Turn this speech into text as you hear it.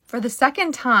For the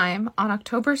second time, on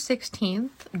October 16th,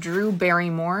 Drew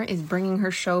Barrymore is bringing her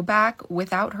show back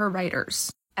without her writers,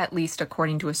 at least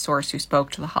according to a source who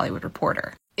spoke to The Hollywood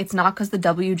Reporter. It's not because the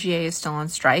WGA is still on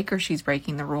strike or she's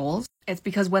breaking the rules. It's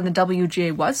because when the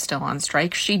WGA was still on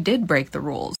strike, she did break the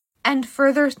rules. And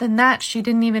further than that, she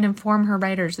didn't even inform her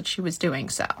writers that she was doing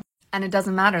so. And it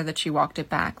doesn't matter that she walked it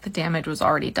back. The damage was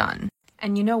already done.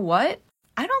 And you know what?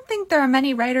 I don't think there are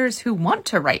many writers who want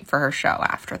to write for her show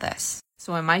after this.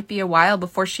 So it might be a while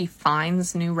before she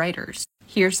finds new writers.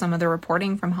 Here's some of the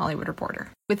reporting from Hollywood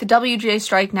Reporter. With the WGA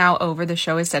strike now over, the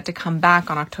show is set to come back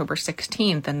on October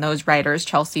 16th, and those writers,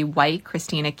 Chelsea White,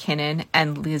 Christina Kinnon,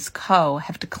 and Liz Coe,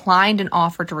 have declined an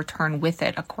offer to return with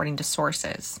it, according to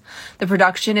sources. The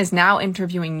production is now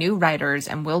interviewing new writers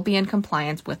and will be in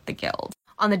compliance with the Guild.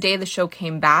 On the day the show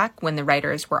came back, when the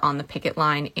writers were on the picket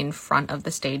line in front of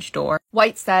the stage door,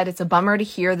 White said, "It's a bummer to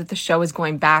hear that the show is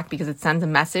going back because it sends a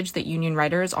message that union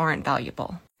writers aren't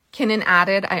valuable." Kinnon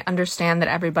added, "I understand that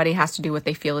everybody has to do what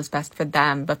they feel is best for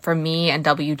them, but for me and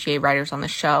WGA writers on the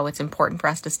show, it's important for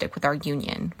us to stick with our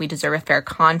union. We deserve a fair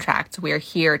contract, so we are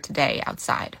here today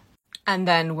outside." And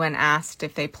then when asked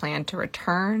if they plan to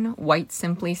return, White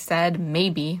simply said,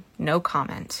 "Maybe, no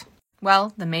comment."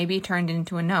 Well, the maybe turned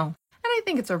into a no. And I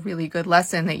think it's a really good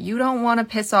lesson that you don't want to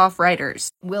piss off writers.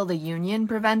 Will the union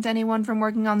prevent anyone from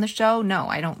working on the show? No,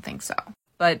 I don't think so.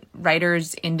 But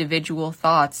writers' individual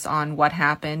thoughts on what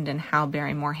happened and how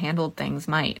Barrymore handled things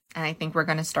might. And I think we're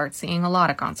going to start seeing a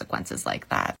lot of consequences like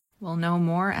that. We'll know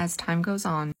more as time goes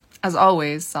on. As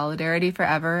always, solidarity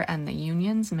forever, and the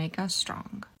unions make us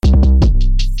strong.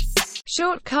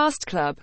 Short Cast Club